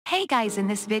Hey guys, in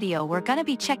this video we're gonna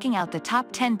be checking out the top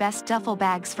 10 best duffel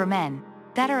bags for men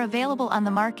that are available on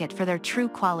the market for their true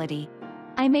quality.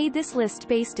 I made this list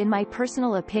based in my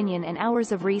personal opinion and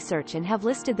hours of research and have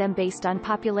listed them based on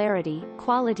popularity,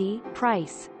 quality,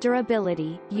 price,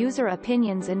 durability, user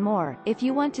opinions and more. If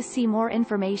you want to see more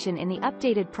information in the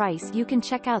updated price, you can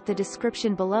check out the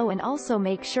description below and also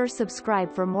make sure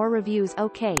subscribe for more reviews.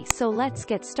 Okay, so let's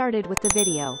get started with the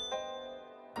video.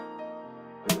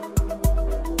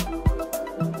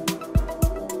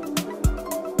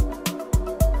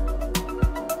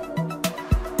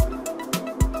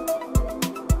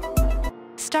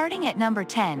 Starting at number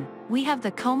 10, we have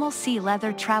the KomalC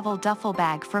Leather Travel Duffel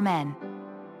Bag for Men.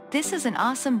 This is an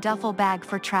awesome duffel bag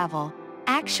for travel.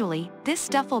 Actually, this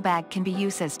duffel bag can be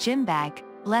used as gym bag,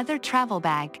 leather travel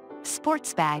bag,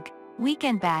 sports bag,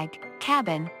 weekend bag,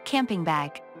 cabin, camping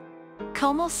bag.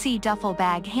 KomalC Duffel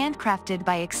Bag, handcrafted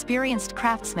by experienced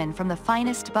craftsmen from the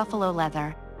finest buffalo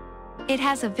leather. It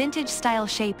has a vintage style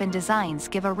shape and designs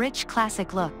give a rich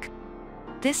classic look.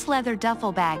 This leather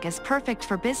duffel bag is perfect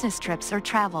for business trips or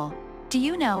travel. Do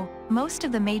you know, most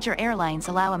of the major airlines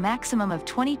allow a maximum of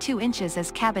 22 inches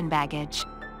as cabin baggage.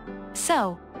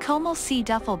 So, KomalC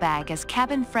Duffel Bag is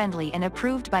cabin-friendly and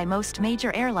approved by most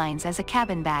major airlines as a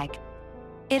cabin bag.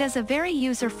 It is a very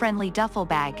user-friendly duffel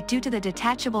bag due to the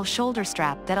detachable shoulder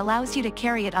strap that allows you to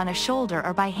carry it on a shoulder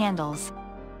or by handles.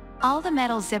 All the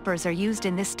metal zippers are used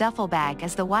in this duffel bag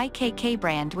as the YKK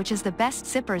brand, which is the best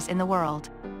zippers in the world.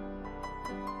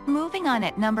 Moving on,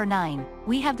 at number 9,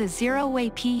 we have the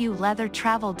Zero-Way PU Leather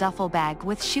Travel Duffel Bag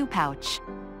with Shoe Pouch.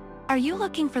 Are you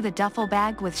looking for the duffel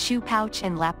bag with shoe pouch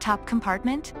and laptop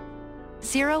compartment?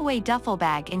 Zero-Way Duffel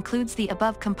Bag includes the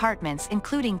above compartments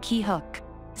including key hook.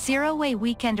 Zero-Way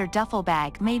Weekender Duffel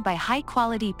Bag made by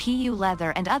high-quality PU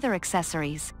leather and other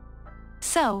accessories.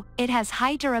 So, it has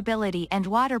high durability and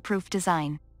waterproof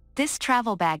design. This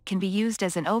travel bag can be used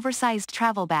as an oversized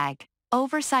travel bag,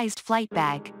 oversized flight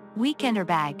bag, weekender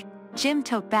bag, gym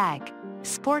tote bag,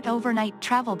 sport overnight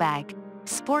travel bag,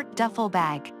 sport duffel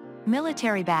bag,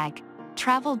 military bag,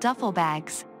 travel duffel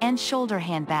bags, and shoulder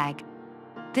handbag.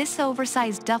 This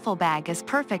oversized duffel bag is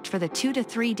perfect for the 2 to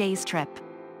 3 days trip.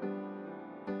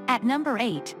 At number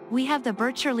 8, we have the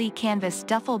Bircherlee Canvas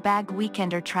Duffel Bag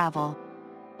Weekender Travel.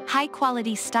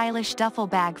 High-quality stylish duffel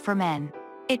bag for men.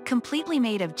 It completely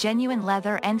made of genuine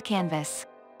leather and canvas.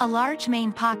 A large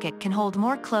main pocket can hold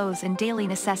more clothes and daily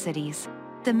necessities.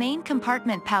 The main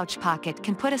compartment pouch pocket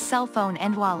can put a cell phone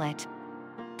and wallet.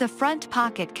 The front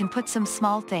pocket can put some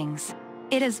small things.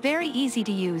 It is very easy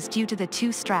to use due to the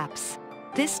 2 straps.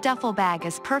 This duffel bag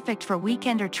is perfect for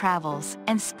weekender travels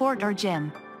and sport or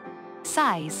gym.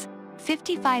 Size: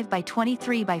 55 by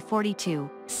 23 by 42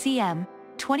 cm,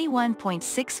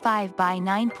 21.65 by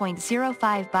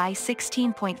 9.05 by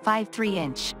 16.53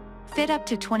 inch. Fit up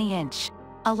to 20 inch.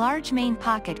 A large main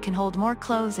pocket can hold more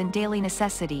clothes and daily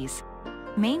necessities.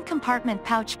 Main compartment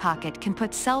pouch pocket can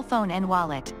put cell phone and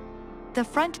wallet. The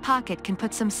front pocket can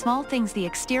put some small things. The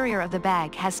exterior of the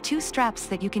bag has 2 straps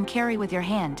that you can carry with your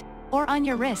hand, or on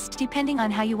your wrist depending on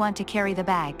how you want to carry the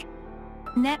bag.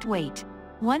 Net weight: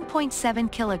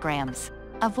 1.7 kilograms.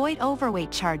 Avoid overweight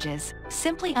charges.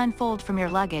 Simply unfold from your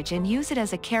luggage and use it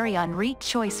as a carry-on. Read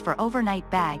choice for overnight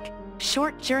bag,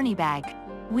 short journey bag,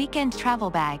 weekend travel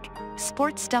bag,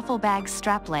 sports duffel bag.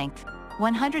 Strap length: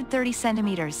 130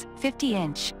 centimeters, 50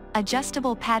 inch,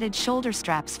 adjustable padded shoulder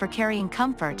straps for carrying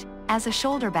comfort, as a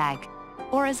shoulder bag,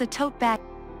 or as a tote bag.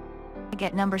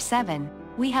 At number 7,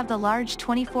 we have the large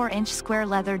 24-inch Square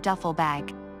Leather Duffel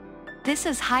Bag. This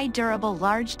is high durable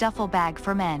large duffel bag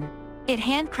for men. It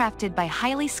handcrafted by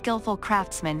highly skillful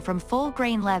craftsmen from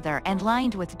full-grain leather and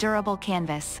lined with durable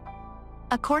canvas.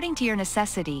 According to your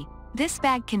necessity, this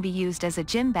bag can be used as a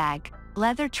gym bag,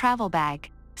 leather travel bag,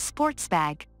 sports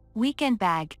bag, weekend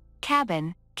bag,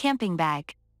 cabin, camping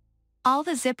bag. All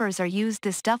the zippers are used.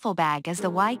 This duffel bag is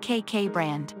the YKK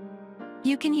brand.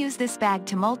 You can use this bag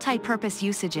to multi-purpose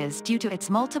usages due to its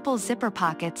multiple zipper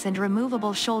pockets and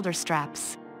removable shoulder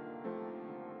straps.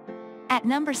 At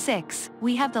number 6,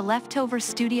 we have the Leftover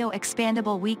Studio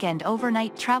Expandable Weekend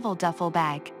Overnight Travel Duffel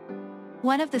Bag.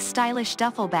 One of the stylish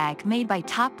duffel bag made by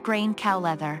top-grain cow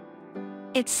leather.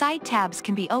 Its side tabs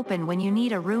can be open when you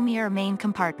need a roomier main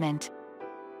compartment.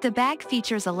 The bag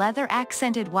features a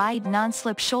leather-accented wide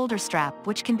non-slip shoulder strap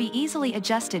which can be easily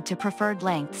adjusted to preferred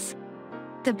lengths.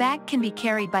 The bag can be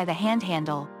carried by the hand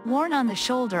handle, worn on the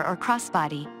shoulder or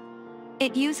crossbody.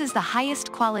 It uses the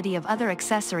highest quality of other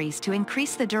accessories to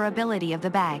increase the durability of the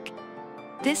bag.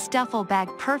 This duffel bag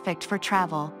perfect for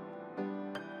travel.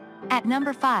 At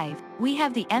number 5, we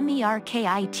have the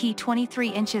MERKIT 23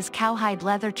 inches Cowhide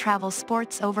Leather Travel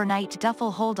Sports Overnight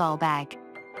Duffel Holdall Bag.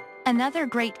 Another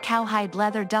great cowhide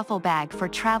leather duffel bag for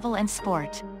travel and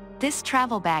sport. This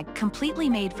travel bag completely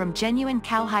made from genuine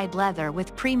cowhide leather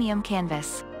with premium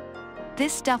canvas.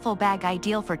 This duffel bag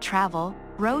ideal for travel,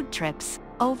 road trips,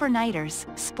 overnighters,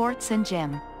 sports and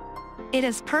gym. It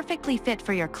is perfectly fit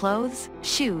for your clothes,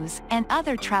 shoes, and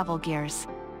other travel gears.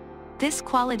 This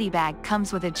quality bag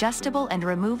comes with adjustable and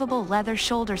removable leather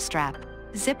shoulder strap,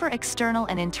 zipper external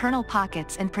and internal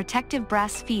pockets and protective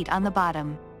brass feet on the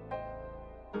bottom.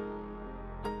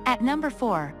 At number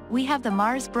 4, we have the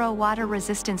Mars Bro Water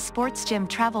Resistant Sports Gym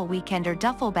Travel Weekender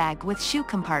Duffel Bag with Shoe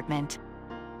Compartment.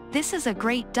 This is a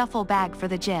great duffel bag for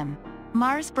the gym.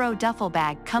 Mars Bro Duffel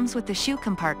Bag comes with the shoe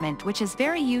compartment, which is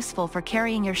very useful for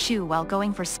carrying your shoe while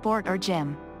going for sport or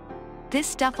gym.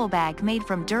 This duffel bag made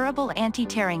from durable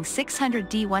anti-tearing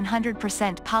 600D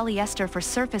 100% polyester for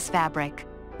surface fabric,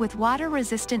 with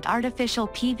water-resistant artificial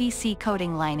PVC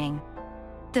coating lining.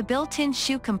 The built-in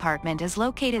shoe compartment is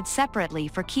located separately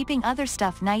for keeping other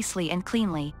stuff nicely and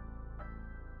cleanly.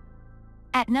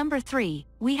 At number 3,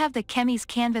 we have the Kemy's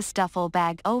Canvas Duffel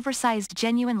Bag Oversized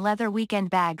Genuine Leather Weekend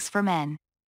Bags for Men.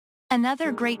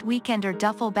 Another great weekender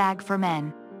duffel bag for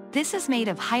men. This is made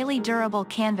of highly durable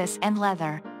canvas and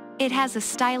leather. It has a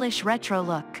stylish retro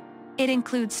look. It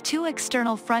includes 2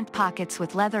 external front pockets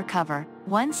with leather cover,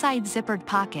 one side zippered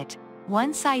pocket,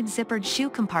 one side zippered shoe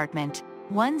compartment,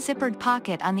 one zippered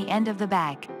pocket on the end of the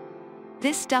bag.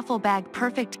 This duffel bag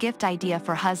perfect gift idea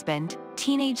for husband,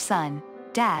 teenage son,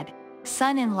 dad,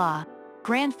 son-in-law,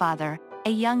 grandfather,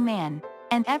 a young man,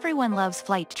 and everyone loves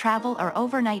flight travel or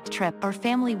overnight trip or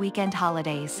family weekend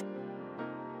holidays.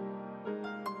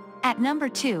 At number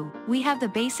 2, we have the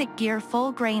Basic Gear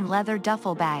Full Grain Leather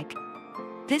Duffel Bag.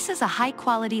 This is a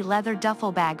high-quality leather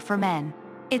duffel bag for men.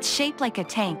 It's shaped like a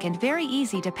tank and very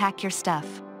easy to pack your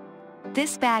stuff.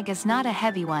 This bag is not a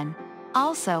heavy one.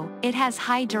 Also, it has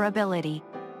high durability.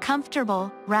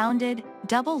 Comfortable, rounded,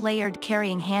 double-layered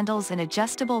carrying handles and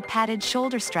adjustable padded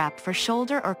shoulder strap for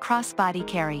shoulder or crossbody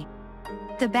carry.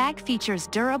 The bag features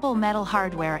durable metal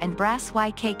hardware and brass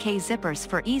YKK zippers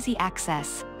for easy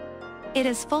access. It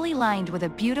is fully lined with a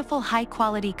beautiful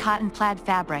high-quality cotton plaid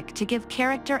fabric to give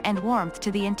character and warmth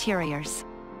to the interiors.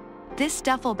 This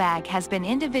duffel bag has been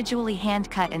individually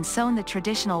hand-cut and sewn the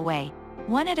traditional way,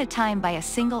 one at a time by a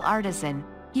single artisan,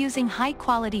 using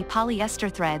high-quality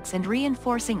polyester threads and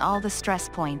reinforcing all the stress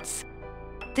points.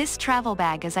 This travel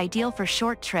bag is ideal for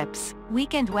short trips,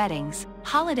 weekend weddings,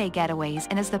 holiday getaways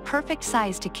and is the perfect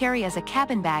size to carry as a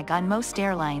cabin bag on most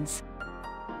airlines.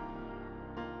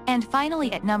 And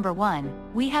finally at number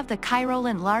 1, we have the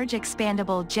Kairolan Large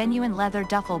Expandable Genuine Leather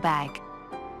Duffel Bag.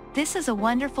 This is a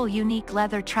wonderful unique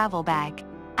leather travel bag,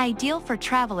 ideal for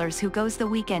travelers who goes the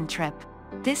weekend trip.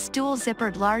 This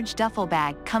dual-zippered large duffel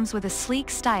bag comes with a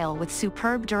sleek style with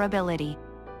superb durability.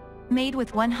 Made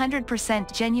with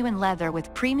 100% genuine leather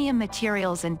with premium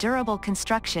materials and durable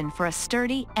construction for a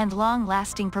sturdy and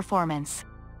long-lasting performance.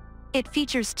 It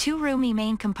features 2 roomy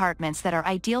main compartments that are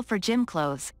ideal for gym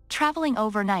clothes, traveling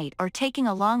overnight or taking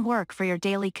a long work for your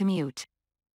daily commute.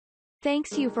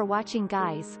 Thanks you for watching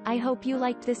guys. I hope you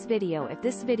liked this video. If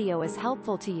this video is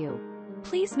helpful to you,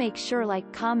 please make sure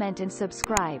like, comment and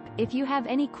subscribe. If you have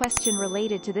any question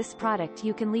related to this product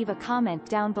you can leave a comment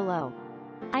down below.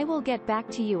 I will get back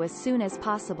to you as soon as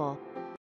possible.